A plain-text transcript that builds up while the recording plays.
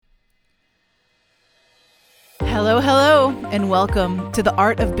Hello, hello, and welcome to The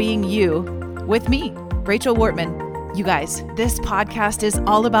Art of Being You with me, Rachel Wortman. You guys, this podcast is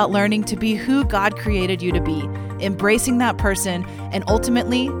all about learning to be who God created you to be, embracing that person, and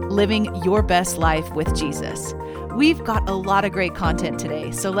ultimately living your best life with Jesus. We've got a lot of great content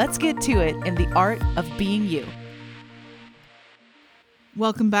today, so let's get to it in The Art of Being You.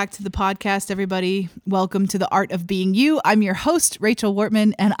 Welcome back to the podcast, everybody. Welcome to The Art of Being You. I'm your host, Rachel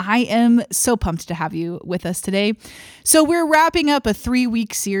Wortman, and I am so pumped to have you with us today. So we're wrapping up a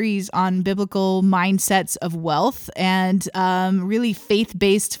 3-week series on biblical mindsets of wealth and really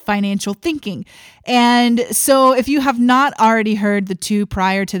faith-based financial thinking. And so if you have not already heard the 2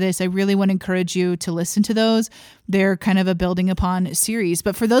 prior to this, I really want to encourage you to listen to those. They're kind of a building upon series.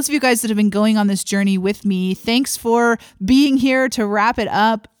 But for those of you guys that have been going on this journey with me, thanks for being here to wrap it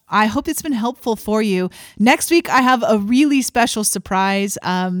up. I hope it's been helpful for you. Next week, I have a really special surprise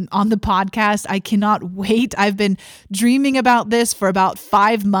on the podcast. I cannot wait. I've been dreaming about this for about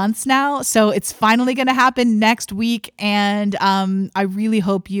 5 months now. So it's finally going to happen next week. And I really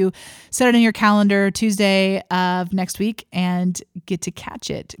hope you set it in your calendar Tuesday of next week and get to catch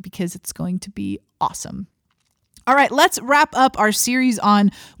it because it's going to be awesome. All right, let's wrap up our series on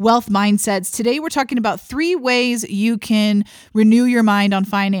wealth mindsets. Today, we're talking about 3 ways you can renew your mind on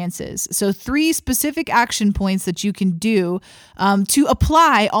finances. So 3 specific action points that you can do to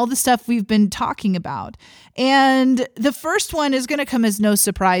apply all the stuff we've been talking about. And the first one is going to come as no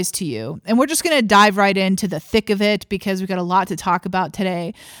surprise to you. And we're just going to dive right into the thick of it because we've got a lot to talk about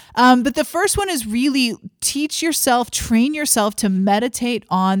today. But the first one is really train yourself to meditate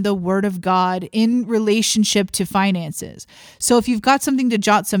on the Word of God in relationship to finances. So if you've got something to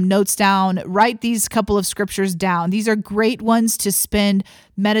jot some notes down, write these couple of scriptures down. These are great ones to spend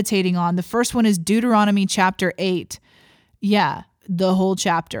meditating on. The first one is Deuteronomy chapter 8. Yeah, the whole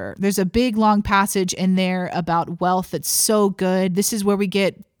chapter. There's a big long passage in there about wealth that's so good. This is where we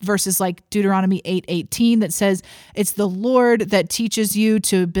get verses like Deuteronomy 8:18 that says it's the Lord that teaches you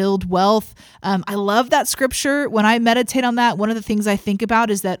to build wealth. I love that scripture. When I meditate on that, one of the things I think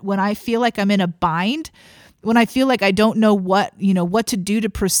about is that when I feel like I'm in a bind, when I feel like I don't know what to do to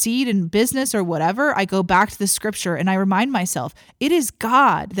proceed in business or whatever, I go back to the scripture and I remind myself, it is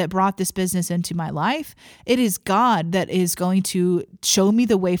God that brought this business into my life. It is God that is going to show me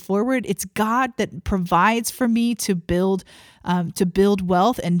the way forward. It's God that provides for me to build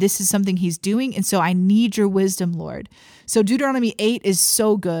wealth. And this is something he's doing. And so I need your wisdom, Lord. So Deuteronomy 8 is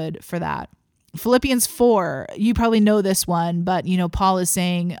so good for that. Philippians 4, you probably know this one, but Paul is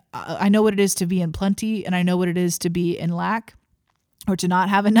saying, I know what it is to be in plenty and I know what it is to be in lack or to not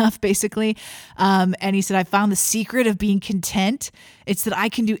have enough, basically. And he said, I found the secret of being content. It's that I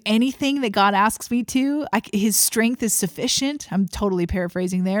can do anything that God asks me to. His strength is sufficient. I'm totally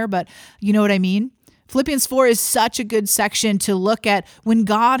paraphrasing there, but you know what I mean? Philippians 4 is such a good section to look at when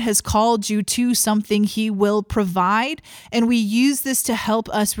God has called you to something, he will provide. And we use this to help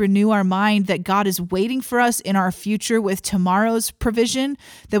us renew our mind that God is waiting for us in our future with tomorrow's provision,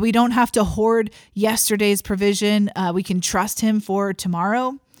 that we don't have to hoard yesterday's provision. We can trust him for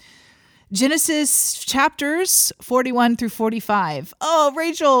tomorrow. Genesis chapters 41 through 45. Oh,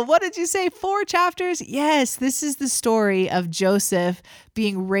 Rachel, what did you say? 4 chapters? Yes, this is the story of Joseph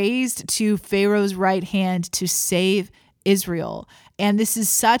being raised to Pharaoh's right hand to save Israel. And this is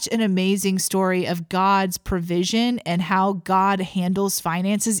such an amazing story of God's provision and how God handles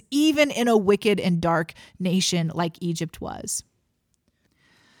finances, even in a wicked and dark nation like Egypt was.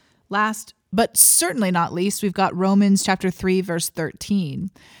 Last, but certainly not least, we've got Romans chapter 3, verse 13.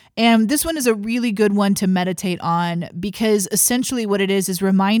 And this one is a really good one to meditate on because essentially what it is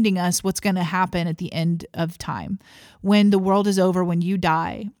reminding us what's going to happen at the end of time. When the world is over, when you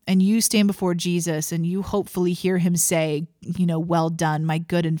die and you stand before Jesus and you hopefully hear him say, well done, my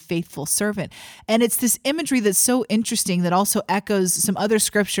good and faithful servant. And it's this imagery that's so interesting that also echoes some other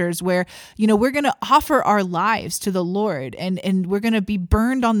scriptures where, we're going to offer our lives to the Lord and we're going to be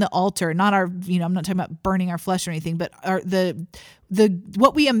burned on the altar, not our, I'm not talking about burning our flesh or anything, but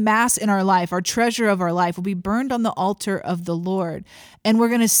what we amass in our life, our treasure of our life will be burned on the altar of the Lord. And we're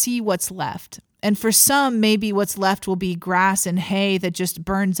going to see what's left. And for some, maybe what's left will be grass and hay that just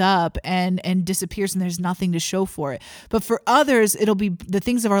burns up and disappears and there's nothing to show for it. But for others, it'll be the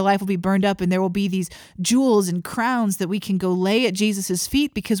things of our life will be burned up and there will be these jewels and crowns that we can go lay at Jesus's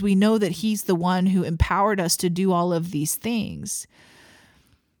feet because we know that he's the one who empowered us to do all of these things.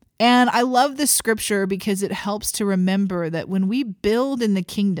 And I love this scripture because it helps to remember that when we build in the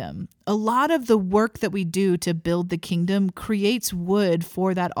kingdom, a lot of the work that we do to build the kingdom creates wood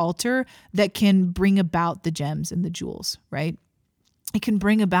for that altar that can bring about the gems and the jewels, right? It can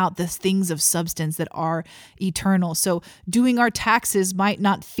bring about the things of substance that are eternal. So doing our taxes might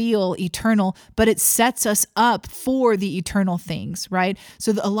not feel eternal, but it sets us up for the eternal things, right?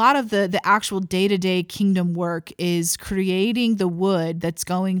 So a lot of the actual day-to-day kingdom work is creating the wood that's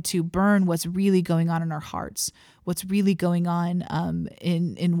going to burn what's really going on in our hearts, what's really going on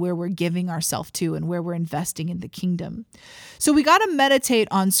in where we're giving ourselves to and where we're investing in the kingdom. So we got to meditate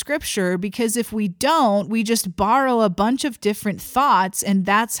on scripture, because if we don't, we just borrow a bunch of different thoughts, and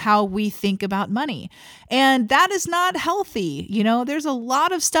that's how we think about money. And that is not healthy. There's a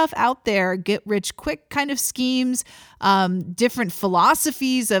lot of stuff out there, get rich quick kind of schemes, different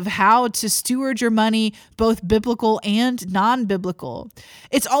philosophies of how to steward your money, both biblical and non-biblical.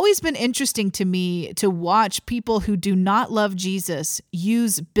 It's always been interesting to me to watch people who do not love Jesus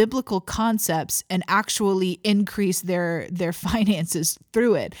use biblical concepts and actually increase their finances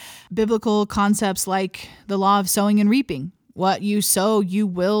through it. Biblical concepts like the law of sowing and reaping. What you sow, you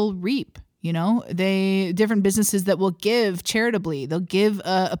will reap. Different businesses that will give charitably, they'll give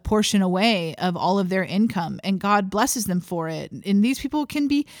a portion away of all of their income, and God blesses them for it. And these people can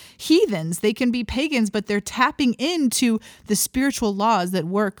be heathens, they can be pagans, but they're tapping into the spiritual laws that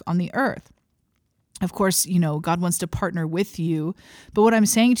work on the earth. Of course, God wants to partner with you. But what I'm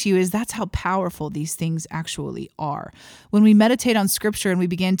saying to you is that's how powerful these things actually are. When we meditate on scripture and we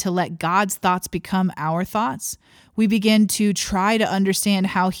begin to let God's thoughts become our thoughts, we begin to try to understand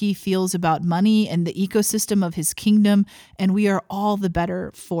how he feels about money and the ecosystem of his kingdom, and we are all the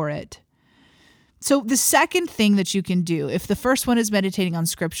better for it. So the second thing that you can do, if the first one is meditating on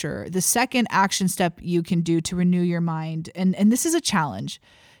scripture, the second action step you can do to renew your mind, and this is a challenge,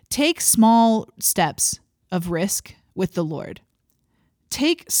 take small steps of risk with the Lord.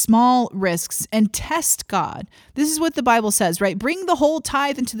 Take small risks and test God. This is what the Bible says, right? Bring the whole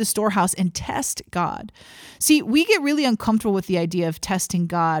tithe into the storehouse and test God. See, we get really uncomfortable with the idea of testing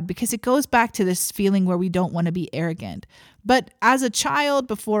God because it goes back to this feeling where we don't want to be arrogant. But as a child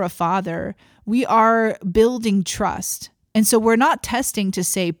before a father, we are building trust. And so we're not testing to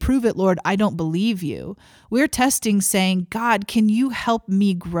say, prove it, Lord, I don't believe you. We're testing saying, God, can you help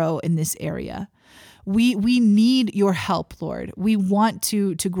me grow in this area? We need your help, Lord. We want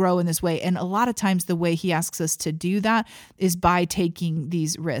to grow in this way. And a lot of times the way he asks us to do that is by taking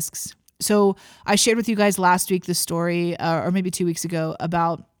these risks. So I shared with you guys last week the story, or maybe 2 weeks ago,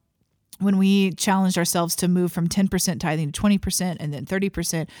 about when we challenged ourselves to move from 10% tithing to 20% and then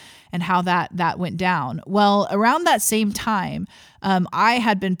 30%, and how that went down. Well, around that same time, I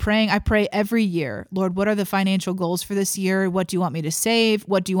had been praying. I pray every year, Lord, what are the financial goals for this year? What do you want me to save?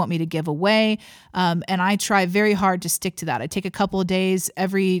 What do you want me to give away? And I try very hard to stick to that. I take a couple of days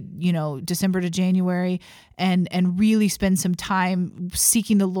every, December to January and really spend some time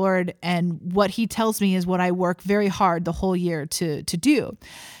seeking the Lord. And what he tells me is what I work very hard the whole year to do.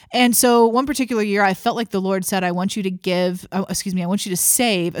 And so one particular year, I felt like the Lord said, I want you to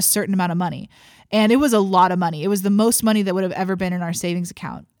save a certain amount of money. And it was a lot of money. It was the most money that would have ever been in our savings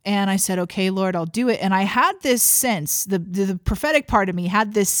account. And I said, okay, Lord, I'll do it. And I had this sense, the prophetic part of me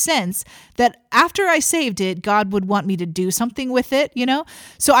had this sense that after I saved it, God would want me to do something with it,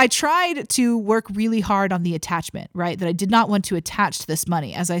 So I tried to work really hard on the attachment, right? That I did not want to attach to this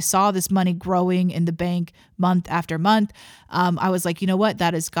money. As I saw this money growing in the bank month after month, I was like, you know what?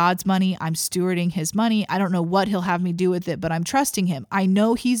 That is God's money. I'm stewarding his money. I don't know what he'll have me do with it, but I'm trusting him. I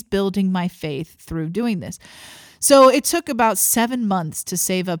know he's building my faith through doing this. So it took about 7 months to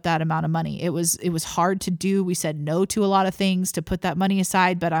save up that amount of money. It was hard to do. We said no to a lot of things to put that money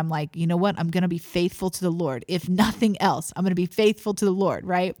aside, but I'm like, you know what? I'm going to be faithful to the Lord. If nothing else, I'm going to be faithful to the Lord,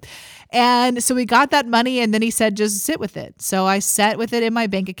 right? And so we got that money, and then he said, just sit with it. So I sat with it in my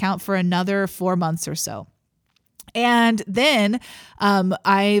bank account for another 4 months or so. And then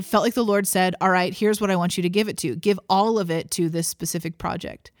I felt like the Lord said, all right, here's what I want you to give it to. Give all of it to this specific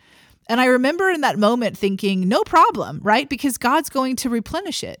project. And I remember in that moment thinking, no problem, right? Because God's going to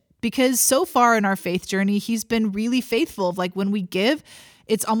replenish it. Because so far in our faith journey, he's been really faithful. Like when we give,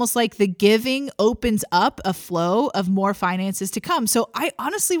 it's almost like the giving opens up a flow of more finances to come. So I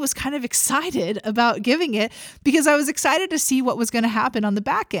honestly was kind of excited about giving it because I was excited to see what was going to happen on the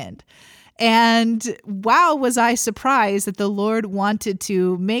back end. And wow, was I surprised that the Lord wanted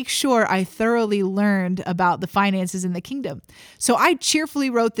to make sure I thoroughly learned about the finances in the kingdom. So I cheerfully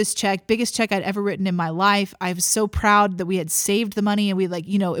wrote this check, biggest check I'd ever written in my life. I was so proud that we had saved the money, and we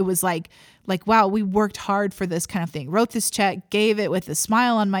it was like, wow, we worked hard for this kind of thing. Wrote this check, gave it with a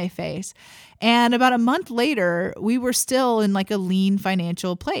smile on my face. And about a month later, we were still in like a lean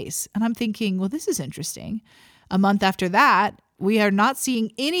financial place. And I'm thinking, well, this is interesting. A month after that, we are not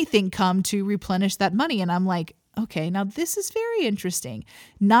seeing anything come to replenish that money. And I'm like, Okay, now this is very interesting.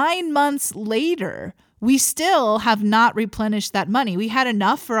 9 months later, we still have not replenished that money. We had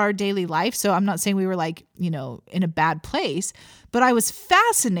enough for our daily life. So I'm not saying we were like, in a bad place, but I was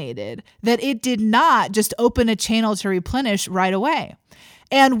fascinated that it did not just open a channel to replenish right away.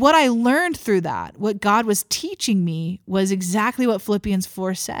 And what I learned through that, what God was teaching me, was exactly what Philippians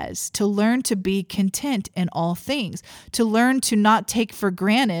 4 says, to learn to be content in all things, to learn to not take for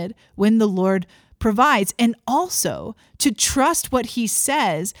granted when the Lord provides, and also to trust what he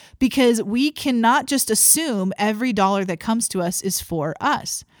says, because we cannot just assume every dollar that comes to us is for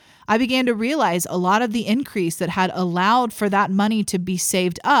us. I began to realize a lot of the increase that had allowed for that money to be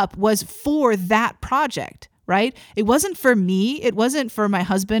saved up was for that project, right? It wasn't for me. It wasn't for my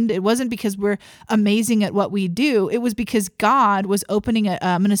husband. It wasn't because we're amazing at what we do. It was because God was opening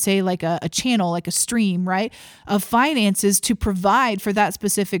I'm going to say like a channel, like a stream, right, of finances to provide for that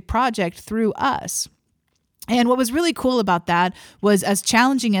specific project through us. And what was really cool about that was, as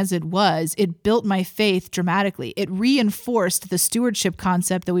challenging as it was, it built my faith dramatically. It reinforced the stewardship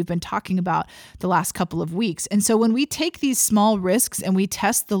concept that we've been talking about the last couple of weeks. And so when we take these small risks and we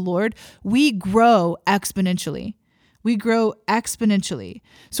test the Lord, we grow exponentially. We grow exponentially.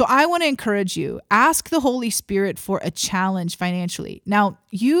 So I want to encourage you, ask the Holy Spirit for a challenge financially. Now,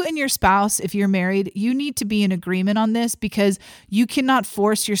 you and your spouse, if you're married, you need to be in agreement on this, because you cannot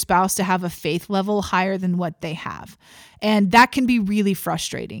force your spouse to have a faith level higher than what they have. And that can be really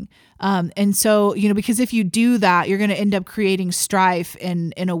frustrating. And so, because if you do that, you're going to end up creating strife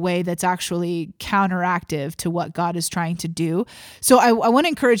in a way that's actually counteractive to what God is trying to do. So I want to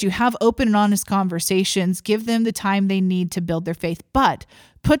encourage you, have open and honest conversations, give them the time they need to build their faith, but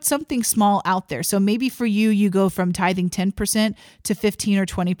put something small out there. So maybe for you go from tithing 10% to 15 or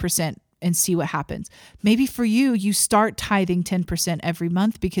 20%. And see what happens. Maybe for you start tithing 10% every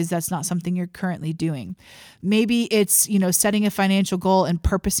month, because that's not something you're currently doing. Maybe it's, setting a financial goal and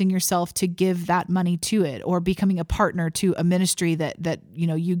purposing yourself to give that money to it, or becoming a partner to a ministry that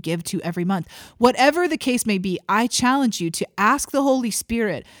you give to every month. Whatever the case may be, I challenge you to ask the Holy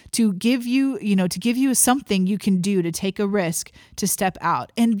Spirit to give you, something you can do to take a risk, to step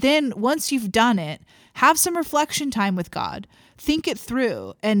out. And then once you've done it, have some reflection time with God. Think it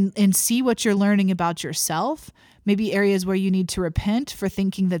through and see what you're learning about yourself, maybe areas where you need to repent for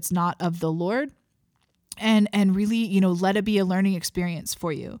thinking that's not of the Lord, and really, let it be a learning experience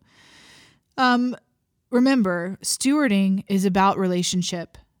for you. Remember, stewarding is about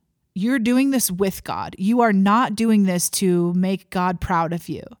relationship. You're doing this with God. You are not doing this to make God proud of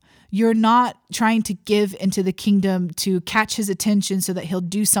you. You're not trying to give into the kingdom to catch his attention so that he'll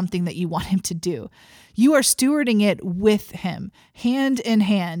do something that you want him to do. You are stewarding it with him, hand in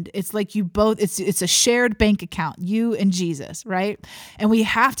hand. It's like you both, it's a shared bank account, you and Jesus, right? And we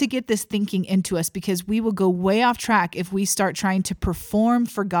have to get this thinking into us, because we will go way off track if we start trying to perform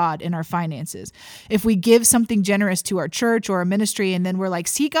for God in our finances. If we give something generous to our church or our ministry, and then we're like,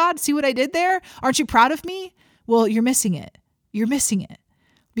 see God, see what I did there? Aren't you proud of me? Well, you're missing it. You're missing it.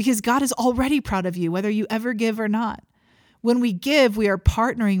 Because God is already proud of you, whether you ever give or not. When we give, we are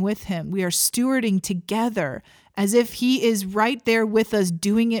partnering with him. We are stewarding together as if he is right there with us,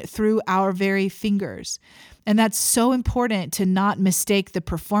 doing it through our very fingers. And that's so important, to not mistake the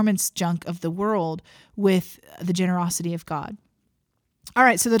performance junk of the world with the generosity of God. All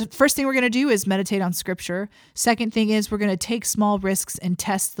right, so the first thing we're going to do is meditate on scripture. Second thing is we're going to take small risks and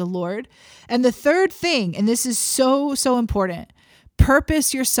test the Lord. And the third thing, and this is so, so important,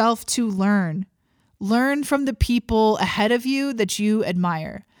 purpose yourself to learn. Learn from the people ahead of you that you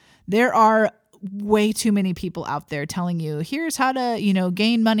admire. There are way too many people out there telling you, here's how to,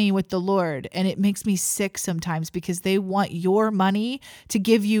 gain money with the Lord. And it makes me sick sometimes, because they want your money to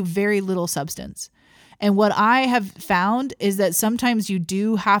give you very little substance. And what I have found is that sometimes you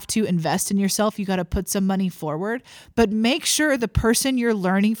do have to invest in yourself. You got to put some money forward, but make sure the person you're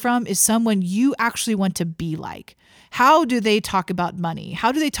learning from is someone you actually want to be like. How do they talk about money?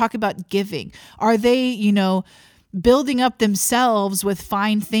 How do they talk about giving? Are they, building up themselves with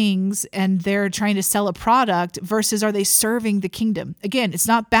fine things and they're trying to sell a product, versus are they serving the kingdom? Again, it's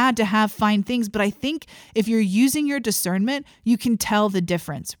not bad to have fine things, but I think if you're using your discernment, you can tell the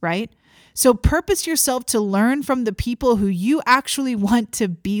difference, right? So purpose yourself to learn from the people who you actually want to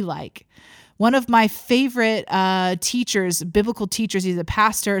be like. One of my favorite teachers, biblical teachers, he's a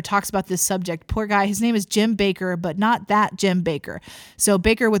pastor, talks about this subject. Poor guy, his name is Jim Baker, but not that Jim Baker. So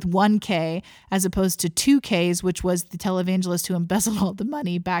Baker with 1 K as opposed to 2 Ks, which was the televangelist who embezzled all the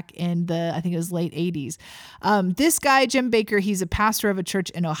money back in the, I think it was late 80s. This guy, Jim Baker, he's a pastor of a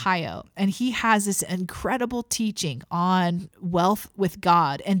church in Ohio, and he has this incredible teaching on wealth with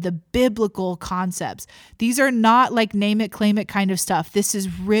God and the biblical concepts. These are not like name it, claim it kind of stuff. This is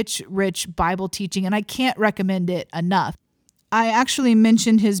rich Bible teaching, and I can't recommend it enough. I actually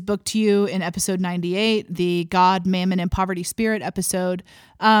mentioned his book to you in episode 98, the God, Mammon, and Poverty Spirit episode.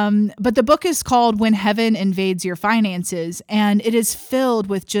 But the book is called When Heaven Invades Your Finances, and it is filled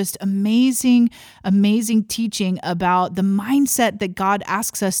with just amazing teaching about the mindset that God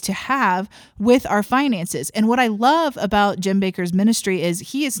asks us to have with our finances. And what I love about Jim Baker's ministry is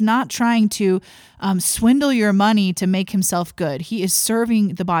he is not trying to swindle your money to make himself good. He is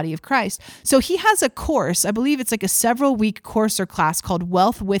serving the body of Christ. So he has a course, I believe it's like a several-week course or class called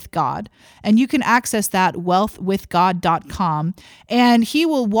Wealth with God, and you can access that wealthwithgod.com, and he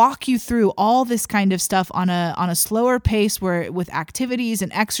will walk you through all this kind of stuff on a slower pace, where with activities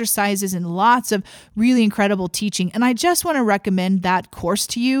and exercises and lots of really incredible teaching. And I just want to recommend that course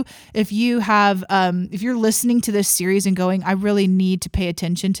to you if you have if you're listening to this series and going, I really need to pay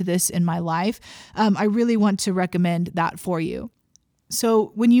attention to this in my life. I really want to recommend that for you.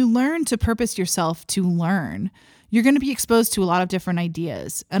 So when you learn to purpose yourself to learn, you're going to be exposed to a lot of different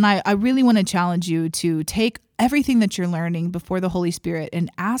ideas. And I really want to challenge you to take everything that you're learning before the Holy Spirit and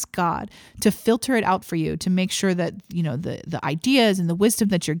ask God to filter it out for you, to make sure that, you know, the ideas and the wisdom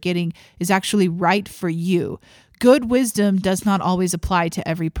that you're getting is actually right for you. Good wisdom does not always apply to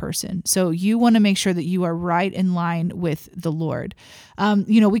every person. So you want to make sure that you are right in line with the Lord.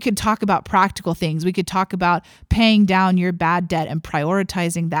 We could talk about practical things. We could talk about paying down your bad debt and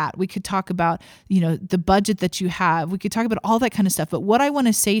prioritizing that. We could talk about, the budget that you have. We could talk about all that kind of stuff. But what I want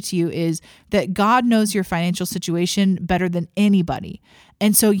to say to you is that God knows your financial situation better than anybody.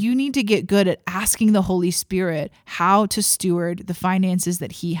 And so you need to get good at asking the Holy Spirit how to steward the finances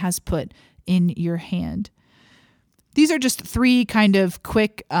that He has put in your hand. These are just 3 kind of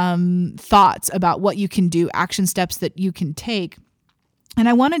quick thoughts about what you can do, action steps that you can take. And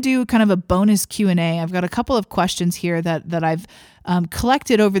I want to do kind of a bonus Q&A. I've got a couple of questions here that I've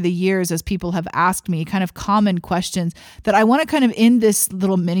collected over the years as people have asked me, kind of common questions that I want to kind of end this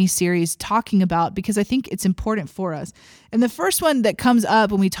little mini series talking about, because I think it's important for us. And the first one that comes up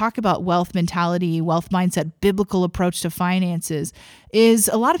when we talk about wealth mentality, wealth mindset, biblical approach to finances is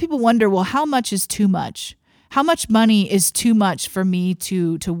a lot of people wonder, well, how much is too much? How much money is too much for me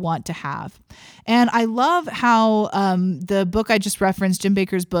to want to have? And I love how the book I just referenced, Jim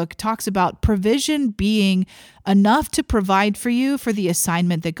Baker's book, talks about provision being enough to provide for you for the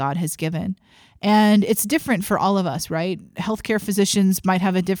assignment that God has given. And it's different for all of us, right? Healthcare physicians might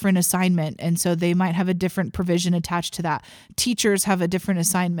have a different assignment, and so they might have a different provision attached to that. Teachers have a different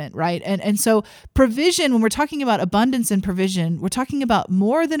assignment, right? And so provision, when we're talking about abundance and provision, we're talking about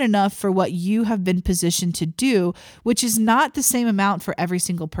more than enough for what you have been positioned to do, which is not the same amount for every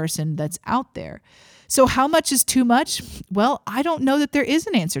single person that's out there. So how much is too much? Well, I don't know that there is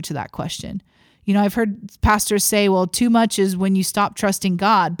an answer to that question. I've heard pastors say, well, too much is when you stop trusting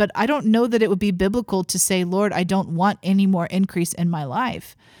God, but I don't know that it would be biblical to say, Lord, I don't want any more increase in my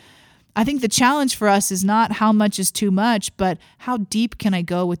life. I think the challenge for us is not how much is too much, but how deep can I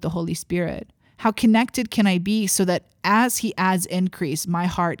go with the Holy Spirit? How connected can I be so that as He adds increase, my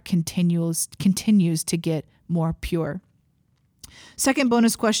heart continues to get more pure? Second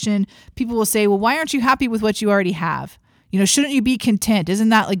bonus question, people will say, well, why aren't you happy with what you already have? Shouldn't you be content? Isn't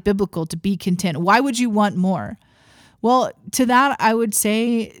that like biblical to be content? Why would you want more? Well, to that, I would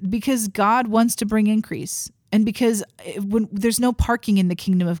say because God wants to bring increase, and because when there's no parking in the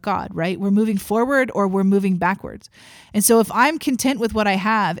kingdom of God, right? We're moving forward or we're moving backwards. And so if I'm content with what I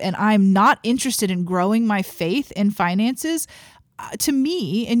have and I'm not interested in growing my faith in finances, to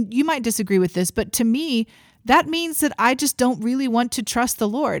me, and you might disagree with this, but to me, that means that I just don't really want to trust the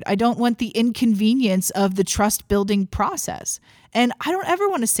Lord. I don't want the inconvenience of the trust building process. And I don't ever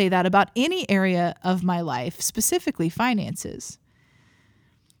want to say that about any area of my life, specifically finances.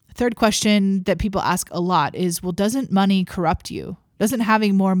 Third question that people ask a lot is, well, doesn't money corrupt you? Doesn't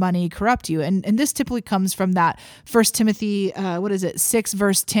having more money corrupt you? And this typically comes from that 1 Timothy, 6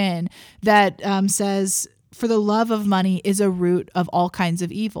 verse 10 that says, for the love of money is a root of all kinds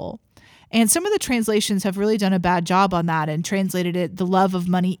of evil. And some of the translations have really done a bad job on that and translated it, the love of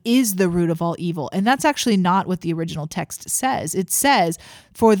money is the root of all evil. And that's actually not what the original text says. It says,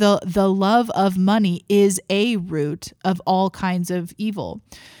 for the love of money is a root of all kinds of evil.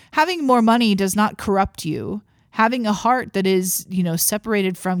 Having more money does not corrupt you. Having a heart that is,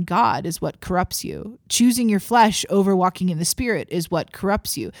 separated from God is what corrupts you. Choosing your flesh over walking in the Spirit is what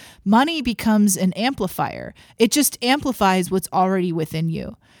corrupts you. Money becomes an amplifier. It just amplifies what's already within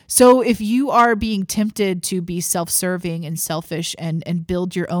you. So if you are being tempted to be self-serving and selfish and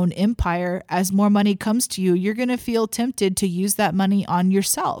build your own empire, as more money comes to you, you're going to feel tempted to use that money on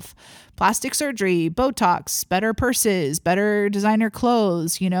yourself. Plastic surgery, Botox, better purses, better designer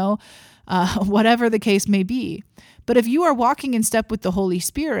clothes, whatever the case may be. But if you are walking in step with the Holy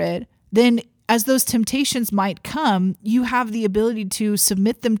Spirit, then as those temptations might come, you have the ability to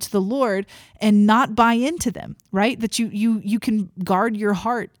submit them to the Lord and not buy into them, right? That you can guard your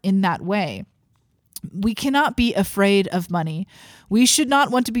heart in that way. We cannot be afraid of money. We should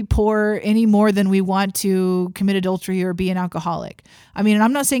not want to be poor any more than we want to commit adultery or be an alcoholic. And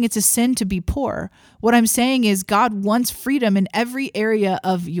I'm not saying it's a sin to be poor. What I'm saying is God wants freedom in every area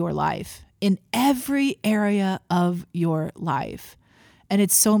of your life, in every area of your life. And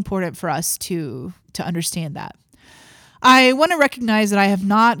it's so important for us to understand that. I want to recognize that I have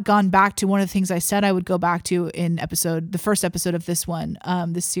not gone back to one of the things I said I would go back to in the first episode of this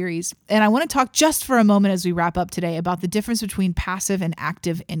series. And I want to talk just for a moment as we wrap up today about the difference between passive and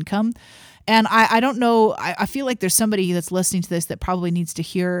active income. And I don't know, I feel like there's somebody that's listening to this that probably needs to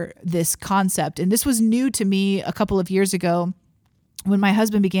hear this concept. And this was new to me a couple of years ago, when my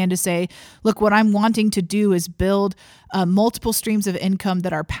husband began to say, look, what I'm wanting to do is build multiple streams of income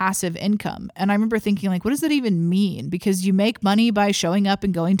that are passive income. And I remember thinking, what does that even mean? Because you make money by showing up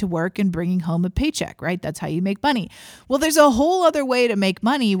and going to work and bringing home a paycheck, right? That's how you make money. Well, there's a whole other way to make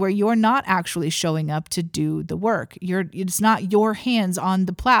money where you're not actually showing up to do the work. It's not your hands on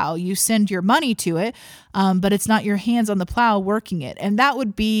the plow. You send your money to it, but it's not your hands on the plow working it. And that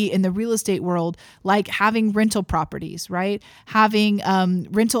would be in the real estate world, like having rental properties, right? Having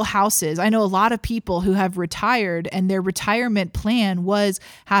rental houses. I know a lot of people who have retired, and their retirement plan was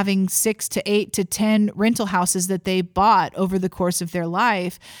having 6 to 8 to 10 rental houses that they bought over the course of their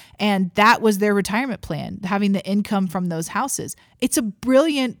life. And that was their retirement plan, having the income from those houses. It's a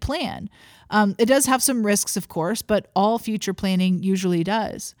brilliant plan. It does have some risks, of course, but all future planning usually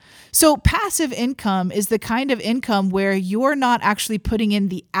does. So passive income is the kind of income where you're not actually putting in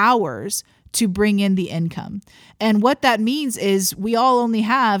the hours to bring in the income. And what that means is we all only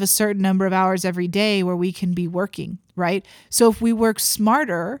have a certain number of hours every day where we can be working, right? So if we work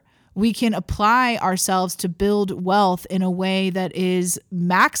smarter, we can apply ourselves to build wealth in a way that is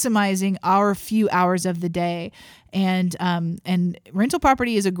maximizing our few hours of the day. And rental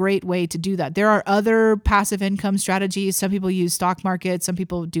property is a great way to do that. There are other passive income strategies. Some people use stock markets. Some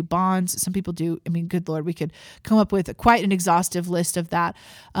people do bonds. Some people do, good Lord, we could come up with quite an exhaustive list of that.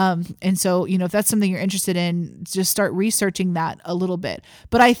 And so, if that's something you're interested in, just start researching that a little bit.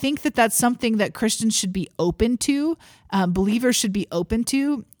 But I think that that's something that Christians should be open to, believers should be open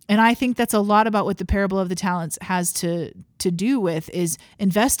to. And I think that's a lot about what the parable of the talents has to do with, is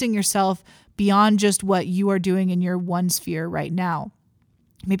investing yourself beyond just what you are doing in your one sphere right now.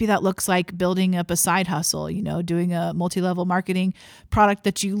 Maybe that looks like building up a side hustle, doing a multi-level marketing product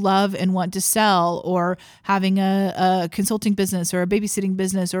that you love and want to sell, or having a consulting business or a babysitting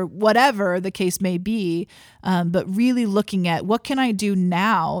business or whatever the case may be. But really looking at what can I do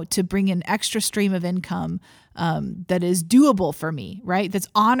now to bring an extra stream of income that is doable for me, right? That's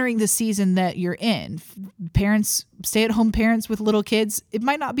honoring the season that you're in. Parents, stay-at-home parents with little kids, it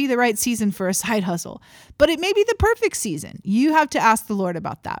might not be the right season for a side hustle, but it may be the perfect season. You have to ask the Lord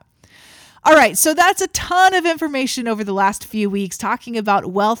about that. All right, so that's a ton of information over the last few weeks talking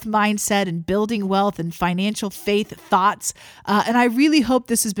about wealth mindset and building wealth and financial faith thoughts. And I really hope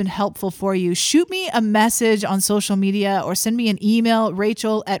this has been helpful for you. Shoot me a message on social media or send me an email,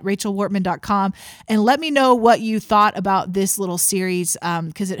 rachel@rachelwortman.com, and let me know what you thought about this little series,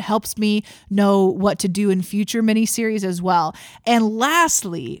 because it helps me know what to do in future mini-series as well. And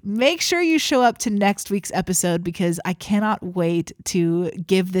lastly, make sure you show up to next week's episode, because I cannot wait to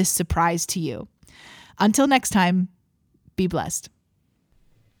give this surprise to you. Until next time, be blessed.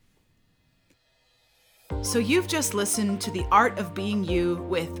 So you've just listened to The Art of Being You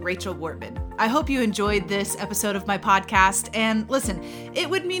with Rachel Wortman. I hope you enjoyed this episode of my podcast. And listen, it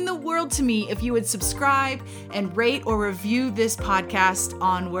would mean the world to me if you would subscribe and rate or review this podcast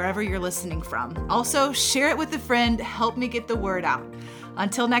on wherever you're listening from. Also, share it with a friend. Help me get the word out.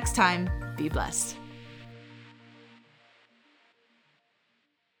 Until next time, be blessed.